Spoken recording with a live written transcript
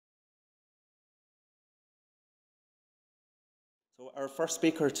So our first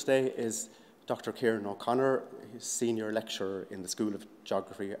speaker today is Dr. Kieran O'Conor. He's Senior Lecturer in the School of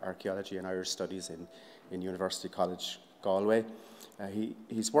Geography, Archaeology and Irish Studies in University College, Galway.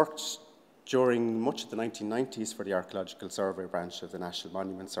 He's worked during much of the 1990s for the Archaeological Survey Branch of the National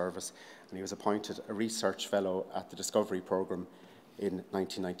Monument Service, and he was appointed a Research Fellow at the Discovery Programme in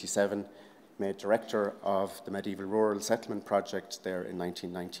 1997, made Director of the Medieval Rural Settlement Project there in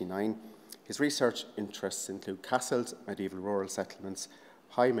 1999. His research interests include castles, medieval rural settlements,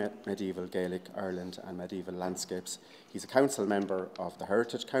 high medieval Gaelic Ireland and medieval landscapes. He's a council member of the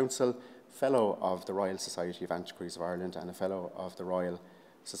Heritage Council, Fellow of the Royal Society of Antiquaries of Ireland and a Fellow of the Royal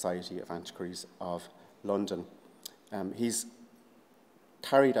Society of Antiquaries of London. He's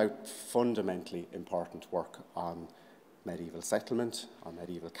carried out fundamentally important work on medieval settlement, on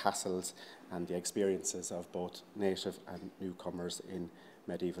medieval castles, and the experiences of both native and newcomers in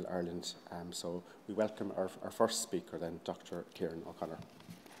medieval Ireland. So we welcome our first speaker then, Dr. Kieran O'Conor.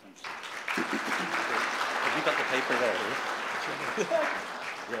 Thanks. Have you got the paper there?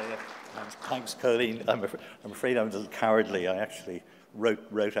 Yeah. Thanks, Colleen. I'm afraid I'm a little cowardly. I actually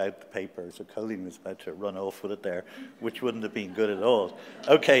wrote out the paper, so Colleen was about to run off with it there, which wouldn't have been good at all.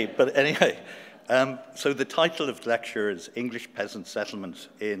 Okay, but anyway, so the title of the lecture is English Peasant Settlement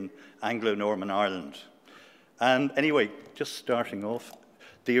in Anglo-Norman Ireland. And anyway, just starting off,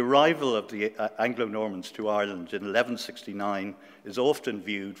 the arrival of the Anglo-Normans to Ireland in 1169 is often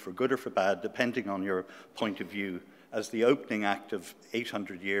viewed, for good or for bad, depending on your point of view, as the opening act of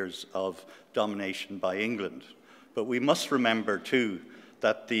 800 years of domination by England. But we must remember, too,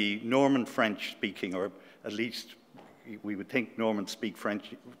 that the Norman French-speaking, or at least we would think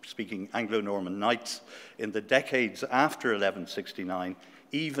Norman-speaking Anglo-Norman knights in the decades after 1169,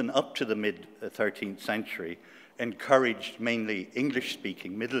 even up to the mid-13th century, encouraged mainly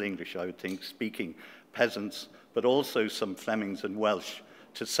English-speaking, Middle English, I would think, speaking peasants, but also some Flemings and Welsh,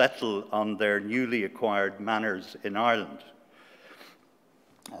 to settle on their newly acquired manors in Ireland.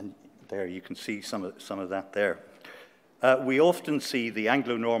 And there you can see some of that there. We often see the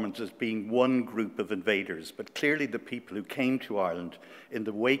Anglo-Normans as being one group of invaders, but clearly the people who came to Ireland in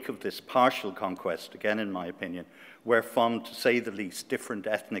the wake of this partial conquest, again in my opinion, were from, to say the least, different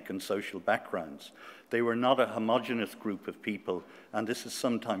ethnic and social backgrounds. They were not a homogeneous group of people, and this is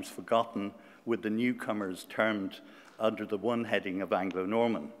sometimes forgotten, with the newcomers termed under the one heading of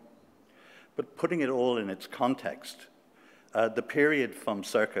Anglo-Norman. But putting it all in its context, the period from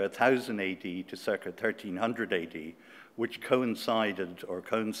circa 1000 AD to circa 1300 AD, which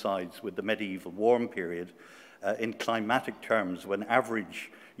coincides with the medieval warm period, in climatic terms, when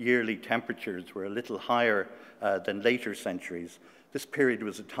average yearly temperatures were a little higher than later centuries, this period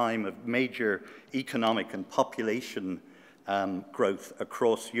was a time of major economic and population growth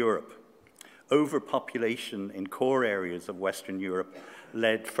across Europe. Overpopulation in core areas of Western Europe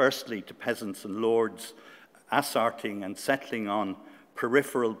led firstly to peasants and lords asserting and settling on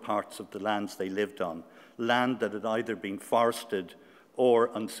peripheral parts of the lands they lived on, land that had either been forested or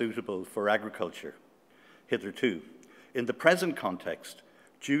unsuitable for agriculture hitherto. In the present context,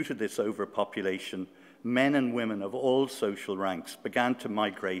 due to this overpopulation, men and women of all social ranks began to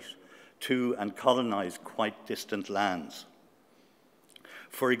migrate to and colonize quite distant lands.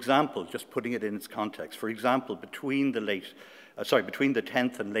 For example, just putting it in its context, for example, between the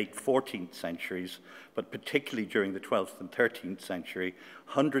 10th and late 14th centuries, but particularly during the 12th and 13th century,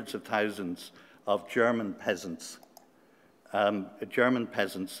 hundreds of thousands of German peasants,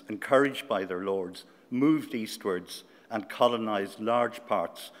 encouraged by their lords, moved eastwards and colonized large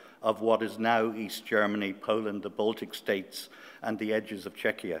parts of what is now East Germany, Poland, the Baltic states, and the edges of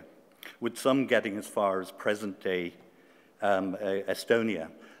Czechia, with some getting as far as present-day Estonia.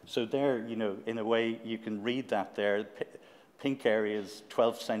 So there, you know, in a way, you can read that there. Pink areas,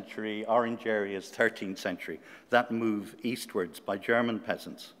 12th century, orange areas, 13th century. That move eastwards by German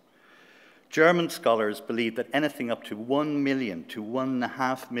peasants. German scholars believe that anything up to 1 million to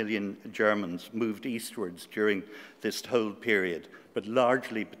 1.5 million Germans moved eastwards during this whole period, but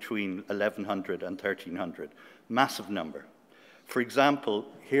largely between 1100 and 1300. Massive number. For example,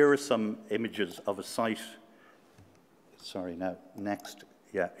 here are some images of a site. Sorry, now, next.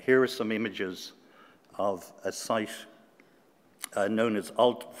 Yeah, here are some images of a site known as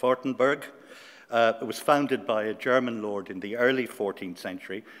Alt-Fortenberg. It was founded by a German lord in the early 14th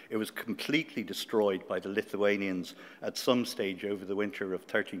century. It was completely destroyed by the Lithuanians at some stage over the winter of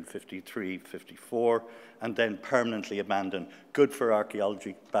 1353-54, and then permanently abandoned. Good for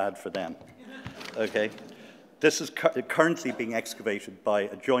archaeology, bad for them. Okay. This is currently being excavated by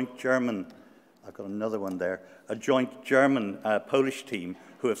a joint German, I've got another one there, a joint German-Polish team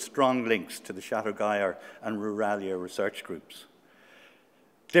who have strong links to the Chateau Gaillard and Ruralia research groups.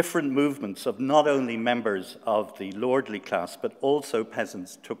 Different movements of not only members of the lordly class, but also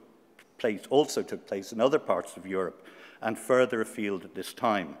peasants took place in other parts of Europe and further afield at this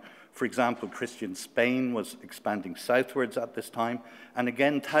time. For example, Christian Spain was expanding southwards at this time, and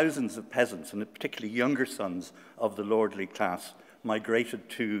again thousands of peasants, and particularly younger sons of the lordly class, migrated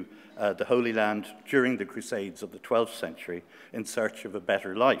to the Holy Land during the Crusades of the 12th century in search of a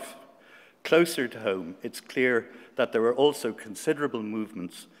better life. Closer to home, it's clear that there were also considerable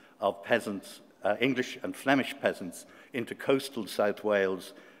movements of peasants, English and Flemish peasants, into coastal South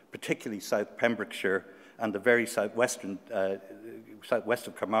Wales, particularly South Pembrokeshire and the very southwest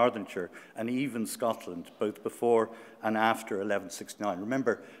of Carmarthenshire, and even Scotland, both before and after 1169.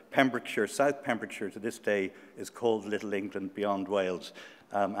 Remember, Pembrokeshire, South Pembrokeshire to this day is called Little England beyond Wales,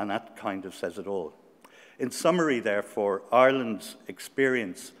 and that kind of says it all. In summary, therefore, Ireland's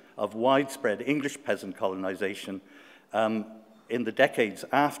experience of widespread English peasant colonisation in the decades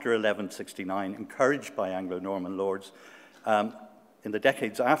after 1169, encouraged by Anglo-Norman lords, in the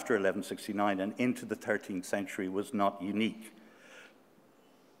decades after 1169 and into the 13th century was not unique.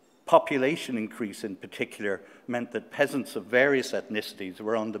 Population increase in particular meant that peasants of various ethnicities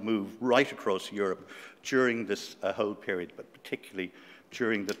were on the move right across Europe during this whole period, but particularly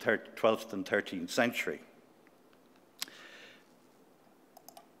during the 12th and 13th century.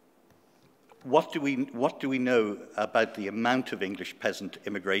 What do we know about the amount of English peasant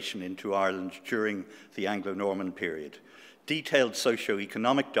immigration into Ireland during the Anglo-Norman period? Detailed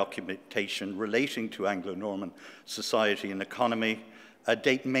socio-economic documentation relating to Anglo-Norman society and economy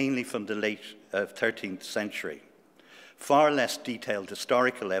date mainly from the late 13th century. Far less detailed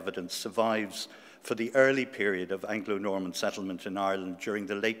historical evidence survives for the early period of Anglo-Norman settlement in Ireland during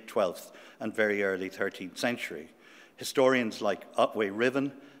the late 12th and very early 13th century. Historians like Otway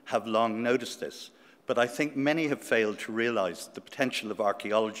Riven have long noticed this, but I think many have failed to realize the potential of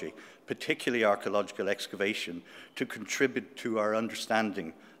archaeology, particularly archaeological excavation, to contribute to our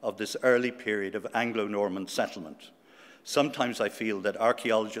understanding of this early period of Anglo-Norman settlement. Sometimes I feel that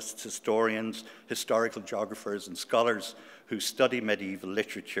archaeologists, historians, historical geographers, and scholars who study medieval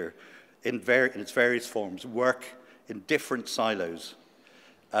literature in its various forms work in different silos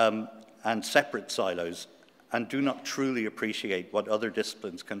and separate silos, and do not truly appreciate what other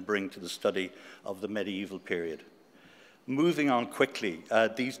disciplines can bring to the study of the medieval period. Moving on quickly,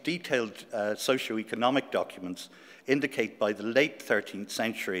 these detailed socio-economic documents indicate by the late 13th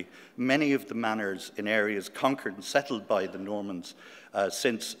century many of the manors in areas conquered and settled by the Normans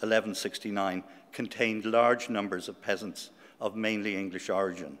since 1169 contained large numbers of peasants of mainly English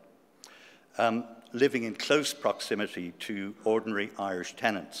origin, living in close proximity to ordinary Irish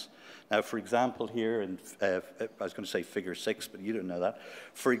tenants. Now, for example, here, in, I was going to say figure 6, but you don't know that.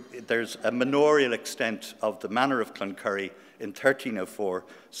 There's a manorial extent of the manor of Cloncurry in 1304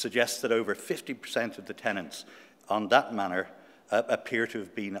 suggests that over 50% of the tenants on that manor appear to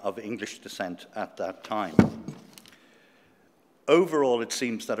have been of English descent at that time. Overall, it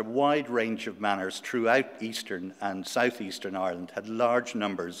seems that a wide range of manors throughout eastern and southeastern Ireland had large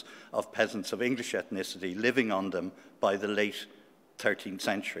numbers of peasants of English ethnicity living on them by the late 13th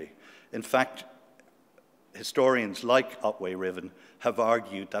century. In fact, historians like Otway Riven have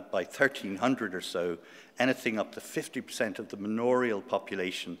argued that by 1300 or so, anything up to 50% of the manorial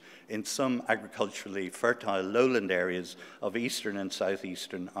population in some agriculturally fertile lowland areas of eastern and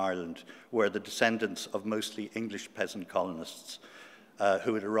southeastern Ireland were the descendants of mostly English peasant colonists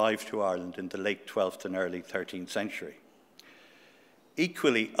who had arrived to Ireland in the late 12th and early 13th century.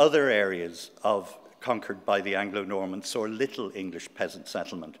 Equally, other areas conquered by the Anglo-Normans saw little English peasant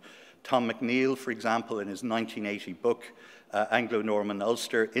settlement. Tom McNeill, for example, in his 1980 book, Anglo-Norman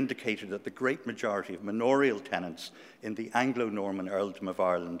Ulster, indicated that the great majority of manorial tenants in the Anglo-Norman earldom of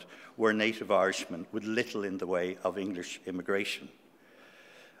Ireland were native Irishmen with little in the way of English immigration.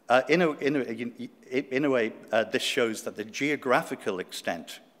 In a way, this shows that the geographical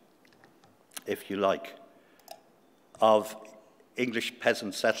extent, if you like, of English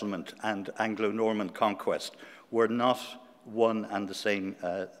peasant settlement and Anglo-Norman conquest were not one and the same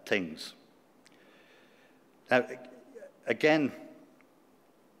things. Now, again,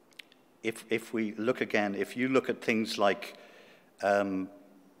 if you look at things like, in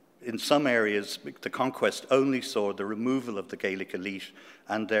some areas, the conquest only saw the removal of the Gaelic elite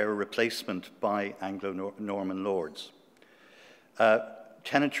and their replacement by Anglo-Norman lords.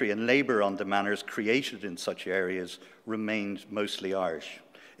 Tenantry and labour on the manors created in such areas remained mostly Irish.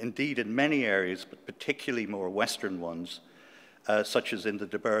 Indeed, in many areas, but particularly more western ones, such as in the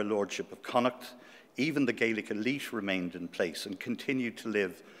De Burgh lordship of Connacht, even the Gaelic elite remained in place and continued to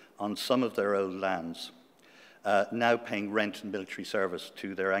live on some of their old lands. now paying rent and military service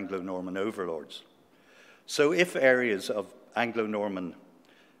to their Anglo-Norman overlords. So if areas of Anglo-Norman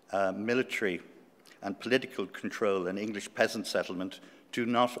military and political control and English peasant settlement do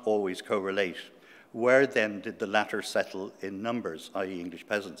not always correlate, where then did the latter settle in numbers, i.e. English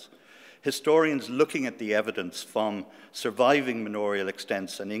peasants? Historians looking at the evidence from surviving manorial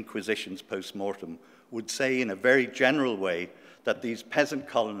extents and inquisitions post-mortem would say in a very general way that these peasant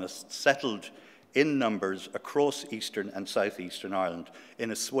colonists settled in numbers across eastern and southeastern Ireland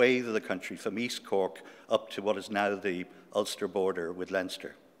in a swathe of the country from East Cork up to what is now the Ulster border with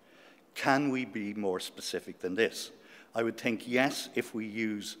Leinster. Can we be more specific than this? I would think yes, if we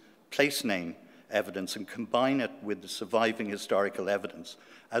use place name evidence and combine it with the surviving historical evidence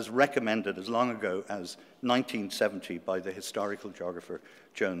as recommended as long ago as 1970 by the historical geographer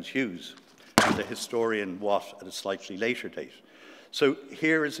Jones Hughes and the historian Watt at a slightly later date. So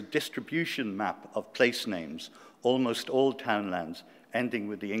here is a distribution map of place names, almost all townlands ending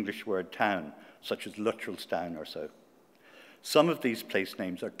with the English word town, such as Luttrellstown or so. Some of these place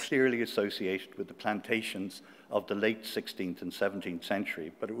names are clearly associated with the plantations of the late 16th and 17th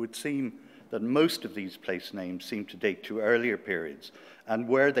century, but it would seem that most of these place names seem to date to earlier periods, and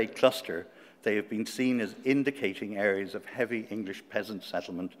where they cluster, they have been seen as indicating areas of heavy English peasant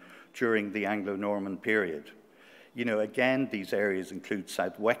settlement during the Anglo-Norman period. You know, again, these areas include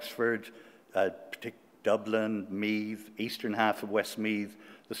South Wexford, Dublin, Meath, eastern half of West Meath,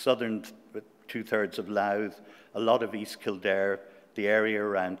 the southern two-thirds of Louth, a lot of East Kildare, the area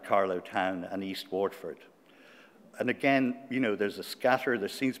around Carlow Town and East Waterford. And again, you know, there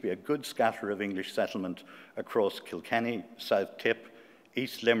seems to be a good scatter of English settlement across Kilkenny, South Tip,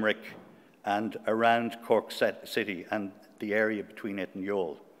 East Limerick, and around Cork City and the area between it and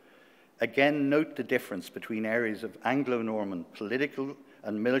Youghal. Again, note the difference between areas of Anglo-Norman political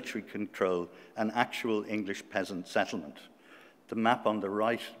and military control and actual English peasant settlement. The map on the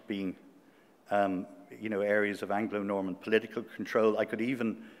right being, you know, areas of Anglo-Norman political control. I could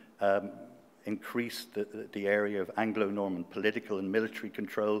even increase the area of Anglo-Norman political and military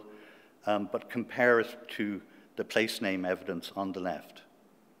control, but compare it to the place name evidence on the left.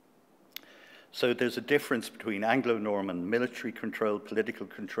 So there's a difference between Anglo-Norman military control, political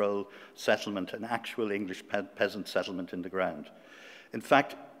control, settlement, and actual English peasant settlement in the ground. In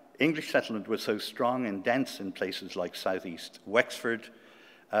fact, English settlement was so strong and dense in places like southeast Wexford,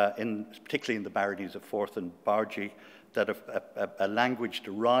 particularly in the baronies of Forth and Bargy, that a language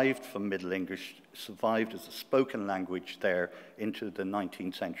derived from Middle English survived as a spoken language there into the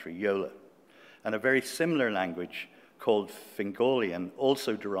 19th century Yola. And a very similar language called Fingolian,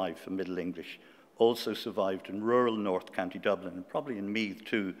 also derived from Middle English, also survived in rural North County Dublin, and probably in Meath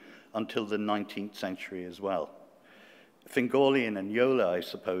too, until the 19th century as well. Fingolian and Yola, I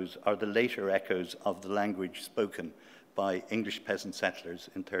suppose, are the later echoes of the language spoken by English peasant settlers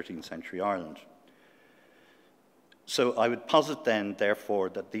in 13th century Ireland. So I would posit then, therefore,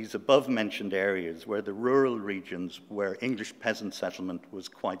 that these above-mentioned areas were the rural regions where English peasant settlement was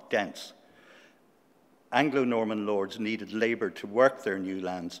quite dense. Anglo-Norman lords needed labour to work their new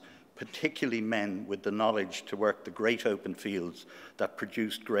lands, particularly men with the knowledge to work the great open fields that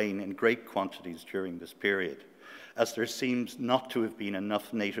produced grain in great quantities during this period, as there seems not to have been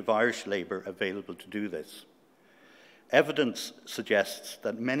enough native Irish labour available to do this. Evidence suggests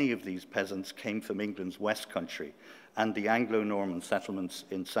that many of these peasants came from England's West Country and the Anglo-Norman settlements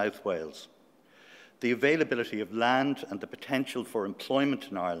in South Wales. The availability of land and the potential for employment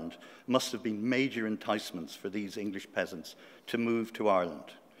in Ireland must have been major enticements for these English peasants to move to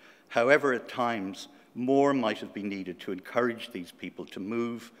Ireland. However, at times, more might have been needed to encourage these people to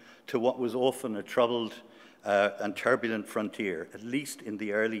move to what was often a troubled and turbulent frontier, at least in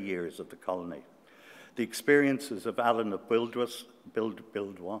the early years of the colony. The experiences of Alan of Buildwas,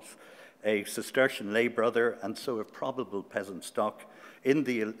 a Cistercian lay brother and so of probable peasant stock in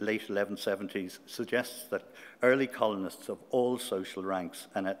the late 1170s, suggests that early colonists of all social ranks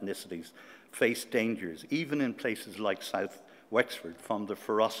and ethnicities faced dangers, even in places like South Wexford, from the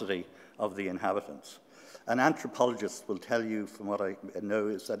ferocity of the inhabitants. An anthropologist will tell you, from what I know,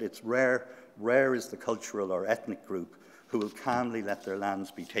 is that it's rare is the cultural or ethnic group who will calmly let their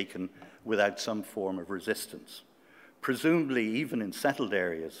lands be taken without some form of resistance. Presumably, even in settled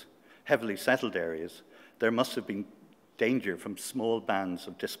areas, heavily settled areas, there must have been danger from small bands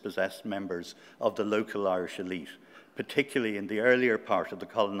of dispossessed members of the local Irish elite, particularly in the earlier part of the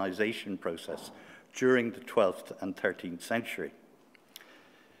colonization process during the 12th and 13th century,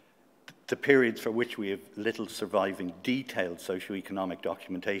 the periods for which we have little surviving detailed socioeconomic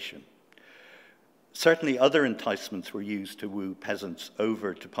documentation. Certainly other enticements were used to woo peasants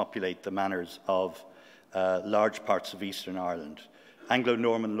over to populate the manors of large parts of Eastern Ireland.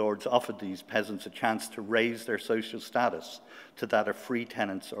 Anglo-Norman lords offered these peasants a chance to raise their social status to that of free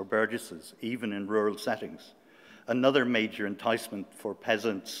tenants or burgesses, even in rural settings. Another major enticement for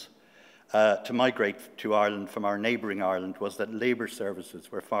peasants to migrate to Ireland from our neighbouring Ireland was that labour services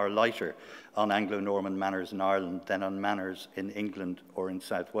were far lighter on Anglo-Norman manors in Ireland than on manors in England or in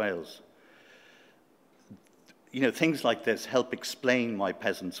South Wales. You know, things like this help explain why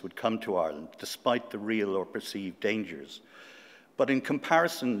peasants would come to Ireland, despite the real or perceived dangers. But in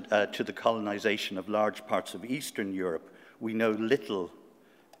comparison to the colonisation of large parts of Eastern Europe, we know little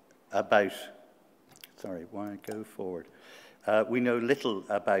about, we know little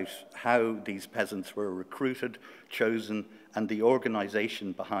about how these peasants were recruited, chosen, and the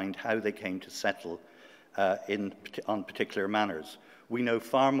organisation behind how they came to settle on particular manors. We know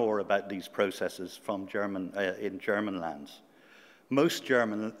far more about these processes from in German lands. Most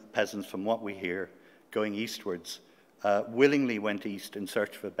German peasants, from what we hear, going eastwards, willingly went east in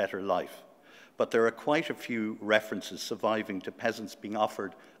search of a better life. But there are quite a few references surviving to peasants being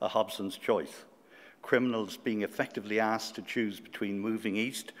offered a Hobson's choice. Criminals being effectively asked to choose between moving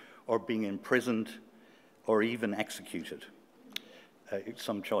east or being imprisoned or even executed.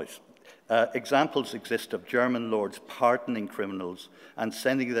 Some choice. Examples exist of German lords pardoning criminals and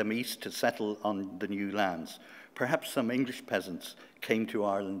sending them east to settle on the new lands. Perhaps some English peasants came to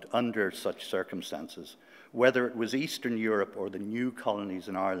Ireland under such circumstances. Whether it was Eastern Europe or the new colonies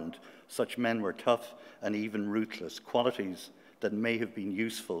in Ireland, such men were tough and even ruthless, qualities that may have been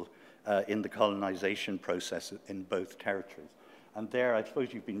useful in the colonization process in both territories. And there, I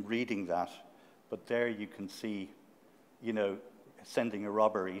suppose you've been reading that, but there you can see, you know, sending a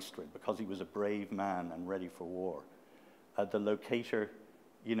robber eastward because he was a brave man and ready for war. The locator,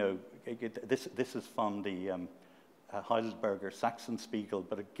 you know, this is from the Heidelberger Saxenspiegel,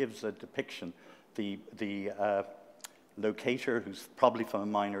 but it gives a depiction. The locator, who's probably from a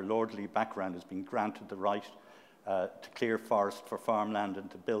minor lordly background, has been granted the right to clear forest for farmland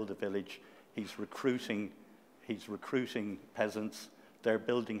and to build a village. He's recruiting peasants. They're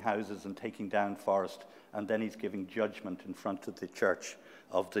building houses and taking down forest, and then he's giving judgment in front of the church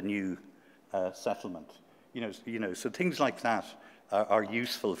of the new settlement. You know, so things like that are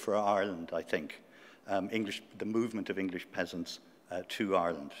useful for Ireland, I think. The movement of English peasants to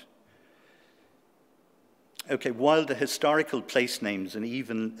Ireland. Okay, while the historical place names and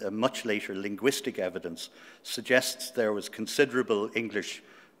even much later linguistic evidence suggests there was considerable English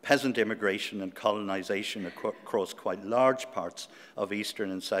peasant immigration and colonization across quite large parts of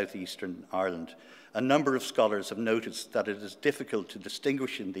eastern and southeastern Ireland, a number of scholars have noticed that it is difficult to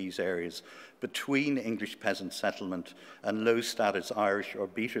distinguish in these areas between English peasant settlement and low-status Irish or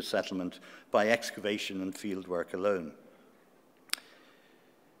beater settlement by excavation and fieldwork alone.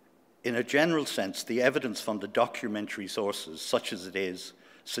 In a general sense, the evidence from the documentary sources, such as it is,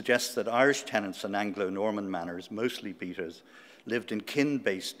 suggests that Irish tenants and Anglo-Norman manors, mostly beaters, lived in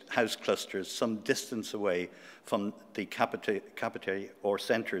kin-based house clusters some distance away from the capitae or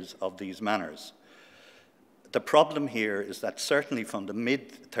centres of these manors. The problem here is that certainly from the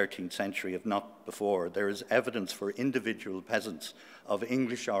mid-13th century, if not before, there is evidence for individual peasants of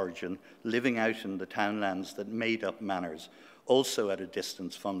English origin living out in the townlands that made up manors, also at a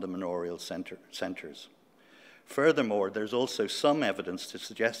distance from the manorial centres. Furthermore, there's also some evidence to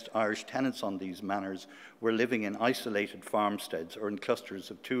suggest Irish tenants on these manors were living in isolated farmsteads or in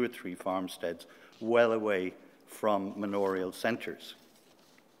clusters of 2 or 3 farmsteads well away from manorial centres.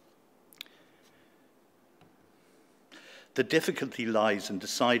 The difficulty lies in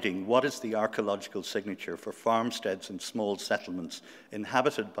deciding what is the archaeological signature for farmsteads and small settlements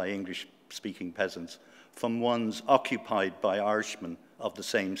inhabited by English-speaking peasants from ones occupied by Irishmen of the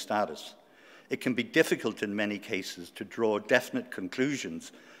same status. It can be difficult in many cases to draw definite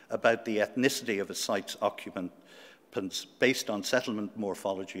conclusions about the ethnicity of a site's occupants based on settlement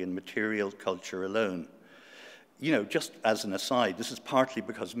morphology and material culture alone. You know, just as an aside, this is partly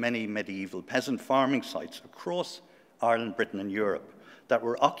because many medieval peasant farming sites across Ireland, Britain, and Europe that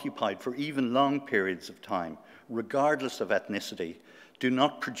were occupied for even long periods of time, regardless of ethnicity, do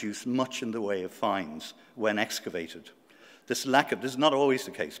not produce much in the way of finds when excavated. This is not always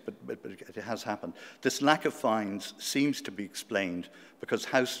the case, but it has happened. This lack of finds seems to be explained because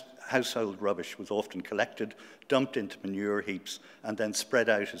household rubbish was often collected, dumped into manure heaps, and then spread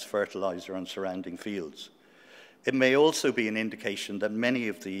out as fertilizer on surrounding fields. It may also be an indication that many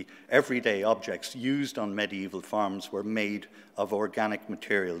of the everyday objects used on medieval farms were made of organic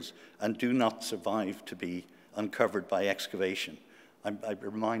materials and do not survive to be uncovered by excavation. I'm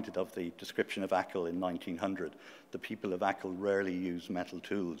reminded of the description of Achill in 1900. The people of Achill rarely use metal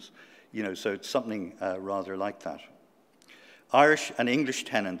tools. You know, so it's something rather like that. Irish and English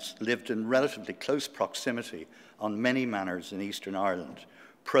tenants lived in relatively close proximity on many manors in Eastern Ireland.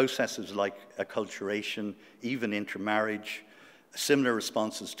 Processes like acculturation, even intermarriage, similar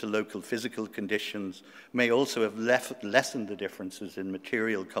responses to local physical conditions may also have lessened the differences in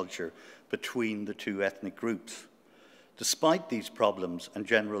material culture between the two ethnic groups. Despite these problems and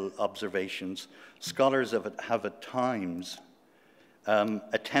general observations, scholars have at times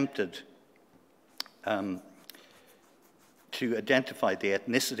attempted to identify the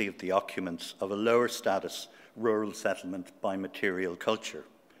ethnicity of the occupants of a lower status rural settlement by material culture.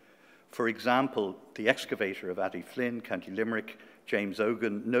 For example, the excavator of Addie-Flynn, County Limerick, James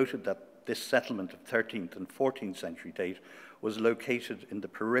Ogan, noted that this settlement of 13th and 14th century date was located in the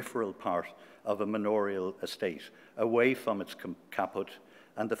peripheral part of a manorial estate, away from its caput,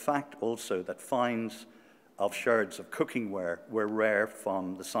 and the fact also that finds of shards of cooking ware were rare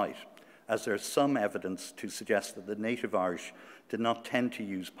from the site, as there is some evidence to suggest that the native Irish did not tend to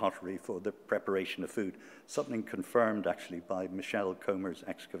use pottery for the preparation of food, something confirmed actually by Michelle Comer's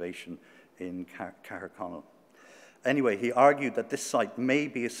excavation in Caherconnell. Anyway, he argued that this site may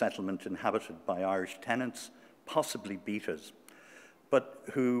be a settlement inhabited by Irish tenants, possibly beaters, but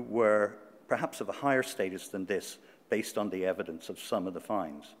who were perhaps of a higher status than this based on the evidence of some of the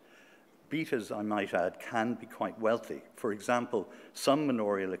finds. Beaters, I might add, can be quite wealthy. For example, some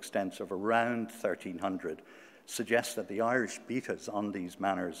manorial extents of around 1300 suggest that the Irish beaters on these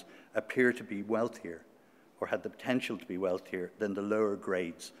manors appear to be wealthier, or had the potential to be wealthier, than the lower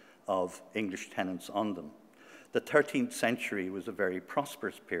grades of English tenants on them. The 13th century was a very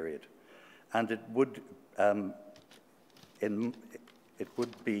prosperous period, and it would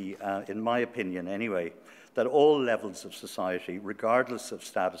be, in my opinion anyway, that all levels of society, regardless of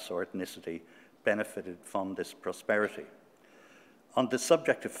status or ethnicity, benefited from this prosperity. On the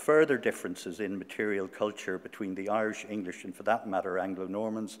subject of further differences in material culture between the Irish, English, and for that matter,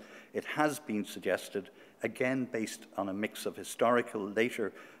 Anglo-Normans, it has been suggested, again based on a mix of historical,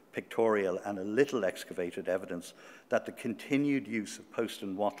 later pictorial, and a little excavated evidence, that the continued use of post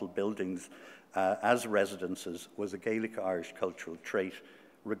and wattle buildings as residences was a Gaelic Irish cultural trait,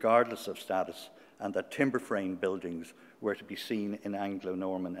 regardless of status, and that timber frame buildings were to be seen in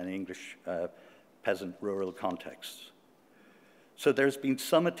Anglo-Norman and English peasant rural contexts. So there's been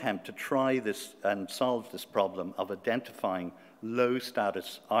some attempt to try this and solve this problem of identifying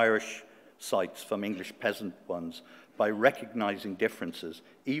low-status Irish sites from English peasant ones by recognizing differences,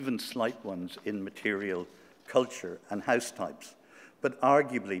 even slight ones, in material culture and house types. But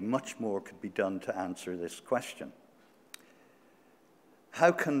arguably, much more could be done to answer this question.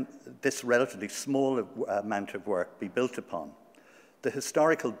 How can this relatively small amount of work be built upon? The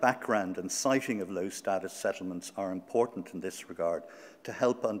historical background and siting of low-status settlements are important in this regard to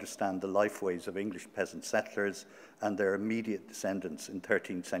help understand the lifeways of English peasant settlers and their immediate descendants in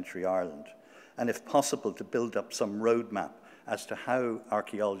 13th century Ireland, and if possible to build up some roadmap as to how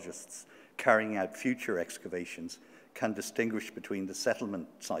archaeologists carrying out future excavations can distinguish between the settlement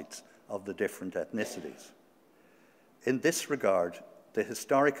sites of the different ethnicities. In this regard, the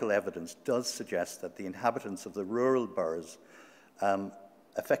historical evidence does suggest that the inhabitants of the rural boroughs,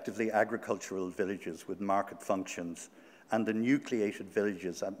 effectively agricultural villages with market functions, and the nucleated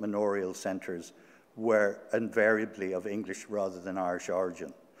villages at manorial centres were invariably of English rather than Irish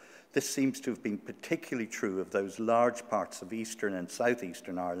origin. This seems to have been particularly true of those large parts of eastern and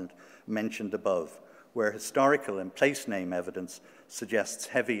southeastern Ireland mentioned above, where historical and place name evidence suggests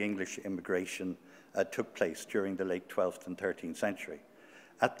heavy English immigration took place during the late 12th and 13th century.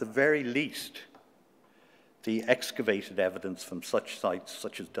 At the very least, the excavated evidence from such sites,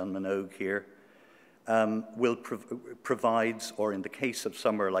 such as Dunmanogue here, provides, or in the case of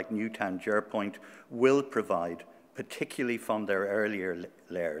somewhere like Newtown Jerpoint, will provide, particularly from their earlier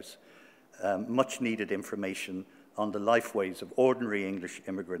layers, much needed information on the lifeways of ordinary English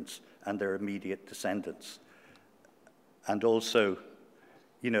immigrants and their immediate descendants. And also,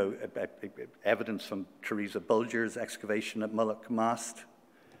 you know, evidence from Teresa Bulger's excavation at Mullack Mast,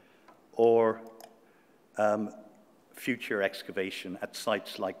 or future excavation at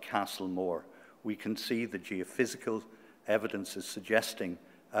sites like Castlemore. We can see the geophysical evidence is suggesting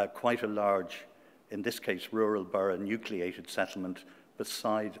quite a large, in this case, rural borough nucleated settlement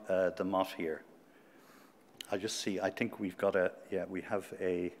beside the motte here. I just see, I think we've got we have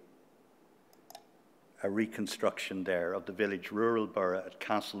a reconstruction there of the village rural borough at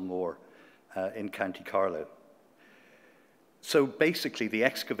Castlemore in County Carlow. So basically, the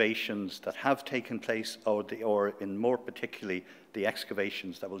excavations that have taken place, or in more particularly, the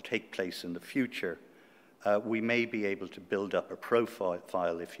excavations that will take place in the future, we may be able to build up a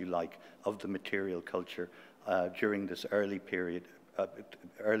profile, if you like, of the material culture during this early period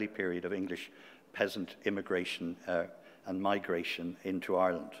of English peasant immigration and migration into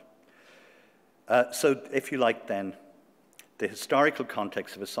Ireland. So if you like then, the historical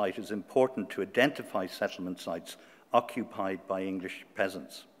context of a site is important to identify settlement sites occupied by English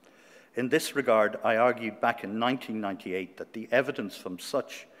peasants. In this regard, I argued back in 1998 that the evidence from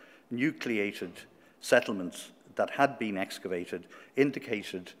such nucleated settlements that had been excavated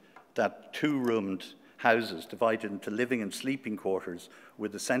indicated that two-roomed houses divided into living and sleeping quarters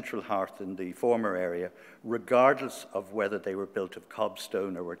with a central hearth in the former area, regardless of whether they were built of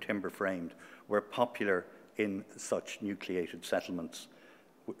cobstone or were timber-framed, were popular in such nucleated settlements,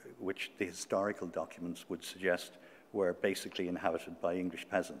 which the historical documents would suggest were basically inhabited by English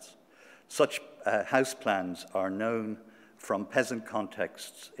peasants. Such house plans are known from peasant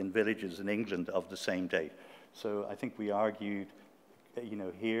contexts in villages in England of the same date. So I think we argued,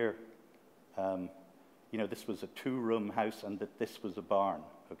 here, this was a two-room house and that this was a barn,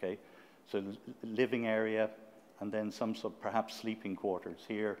 okay? So living area and then some sort of perhaps sleeping quarters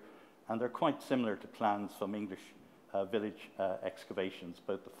here. And they're quite similar to plans from English village excavations,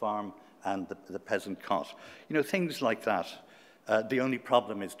 both the farm and the peasant cot. Things like that. The only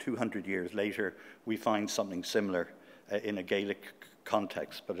problem is 200 years later, we find something similar in a Gaelic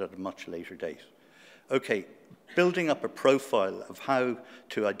context, but at a much later date. Okay, building up a profile of how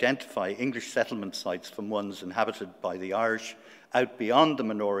to identify English settlement sites from ones inhabited by the Irish out beyond the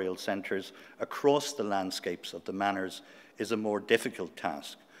manorial centres across the landscapes of the manors is a more difficult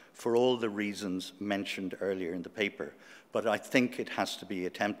task for all the reasons mentioned earlier in the paper, but I think it has to be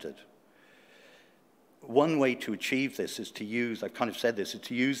attempted. One way to achieve this is to use, I've kind of said this, is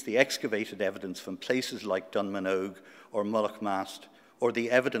to use the excavated evidence from places like Dunmannog or Mullaghmast, or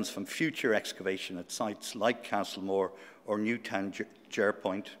the evidence from future excavation at sites like Castlemore or Newtown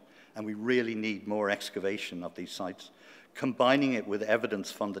Jerpoint, and we really need more excavation of these sites, combining it with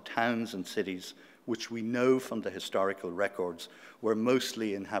evidence from the towns and cities which we know from the historical records were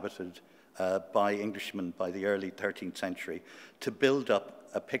mostly inhabited by Englishmen by the early 13th century, to build up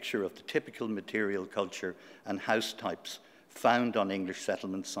a picture of the typical material culture and house types found on English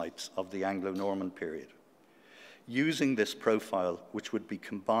settlement sites of the Anglo-Norman period. Using this profile, which would be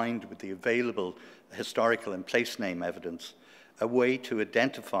combined with the available historical and place name evidence, a way to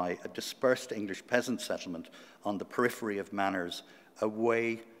identify a dispersed English peasant settlement on the periphery of manors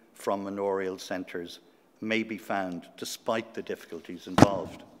away from manorial centres may be found despite the difficulties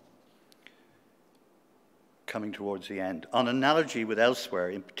involved. Coming towards the end. On analogy with elsewhere,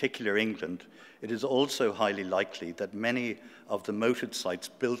 in particular England, it is also highly likely that many of the moated sites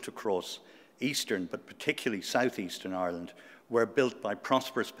built across eastern, but particularly southeastern Ireland, were built by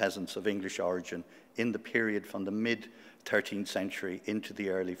prosperous peasants of English origin in the period from the mid-13th century into the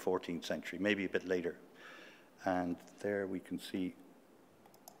early 14th century, maybe a bit later. And there we can see,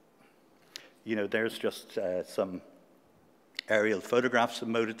 there's just some aerial photographs of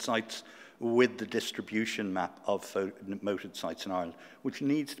moated sites with the distribution map of moated sites in Ireland, which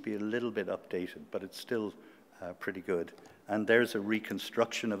needs to be a little bit updated, but it's still pretty good. And there's a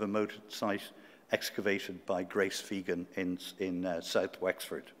reconstruction of a moated site excavated by Grace Fegan in South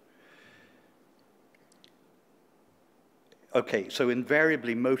Wexford. Okay, so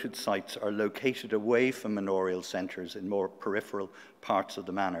invariably moated sites are located away from manorial centres in more peripheral parts of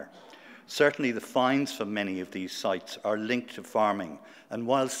the manor. Certainly the finds from many of these sites are linked to farming, and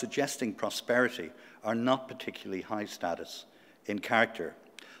while suggesting prosperity, are not particularly high status in character.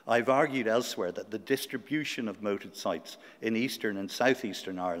 I've argued elsewhere that the distribution of moated sites in eastern and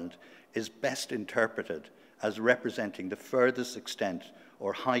southeastern Ireland is best interpreted as representing the furthest extent,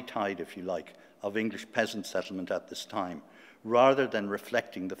 or high tide, if you like, of English peasant settlement at this time, rather than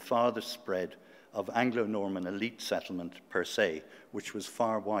reflecting the farthest spread of Anglo-Norman elite settlement per se, which was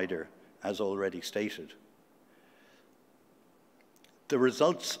far wider, as already stated. The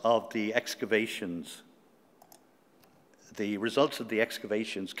results of the excavations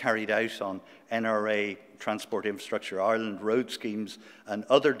carried out on NRA, Transport Infrastructure Ireland, road schemes, and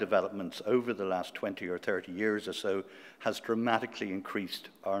other developments over the last 20 or 30 years or so has dramatically increased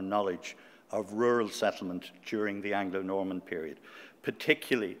our knowledge of rural settlement during the Anglo-Norman period,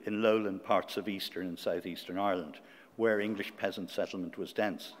 particularly in lowland parts of eastern and southeastern Ireland, where English peasant settlement was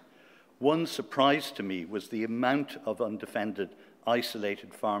dense. One surprise to me was the amount of undefended,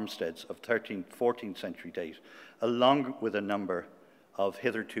 isolated farmsteads of 13th, 14th century date, along with a number of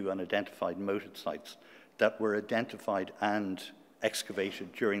hitherto unidentified moated sites, that were identified and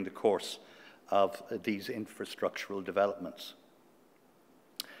excavated during the course of these infrastructural developments.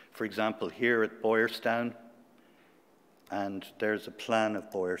 For example, here at Boyerstown, and there's a plan of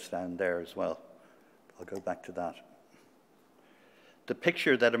Boyerstown there as well. I'll go back to that. The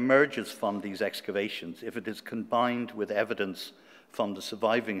picture that emerges from these excavations, if it is combined with evidence from the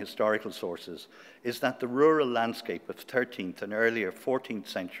surviving historical sources, is that the rural landscape of 13th and earlier 14th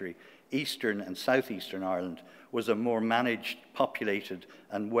century eastern and southeastern Ireland was a more managed, populated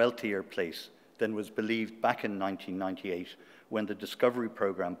and wealthier place than was believed back in 1998 when the Discovery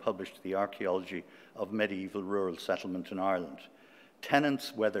Programme published the Archaeology of Medieval Rural Settlement in Ireland.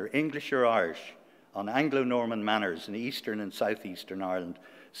 Tenants, whether English or Irish, on Anglo-Norman manors in eastern and southeastern Ireland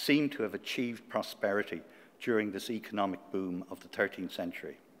seem to have achieved prosperity during this economic boom of the 13th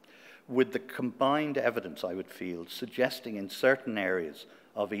century. With the combined evidence, I would feel, suggesting in certain areas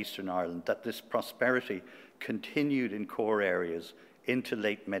of Eastern Ireland that this prosperity continued in core areas into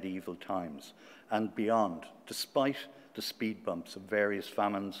late medieval times and beyond, despite the speed bumps of various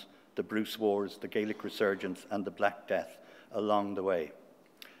famines, the Bruce Wars, the Gaelic Resurgence, and the Black Death along the way.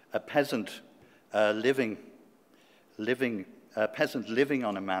 A peasant living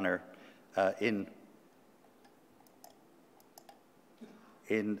on a manor in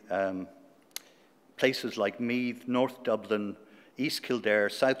places like Meath, North Dublin, East Kildare,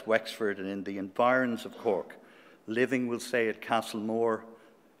 South Wexford, and in the environs of Cork, living, we'll say, at Castlemore,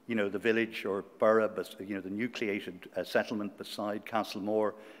 you know, the village or borough, but, you know, the nucleated settlement beside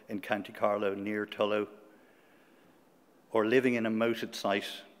Castlemore in County Carlow near Tullow, or living in a moated site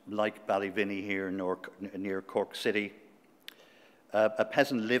like Ballyvinny here near Cork City, a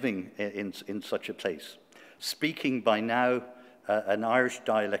peasant living in such a place, speaking by now an Irish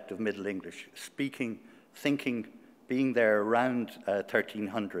dialect of Middle English, speaking, thinking, being there around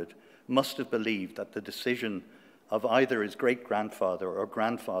 1300, must have believed that the decision of either his great-grandfather or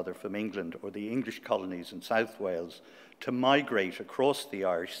grandfather from England or the English colonies in South Wales to migrate across the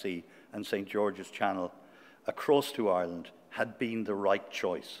Irish Sea and St. George's Channel across to Ireland had been the right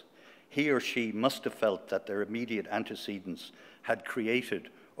choice. He or she must have felt that their immediate antecedents had created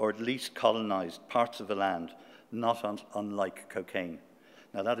or at least colonized parts of the land not unlike cocaine.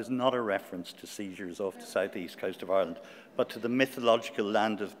 Now, that is not a reference to seizures off the southeast coast of Ireland, but to the mythological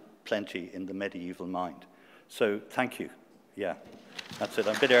land of plenty in the medieval mind. So, thank you. Yeah, that's it.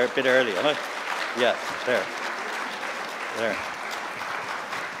 I'm a bit early, am I? Yeah, there.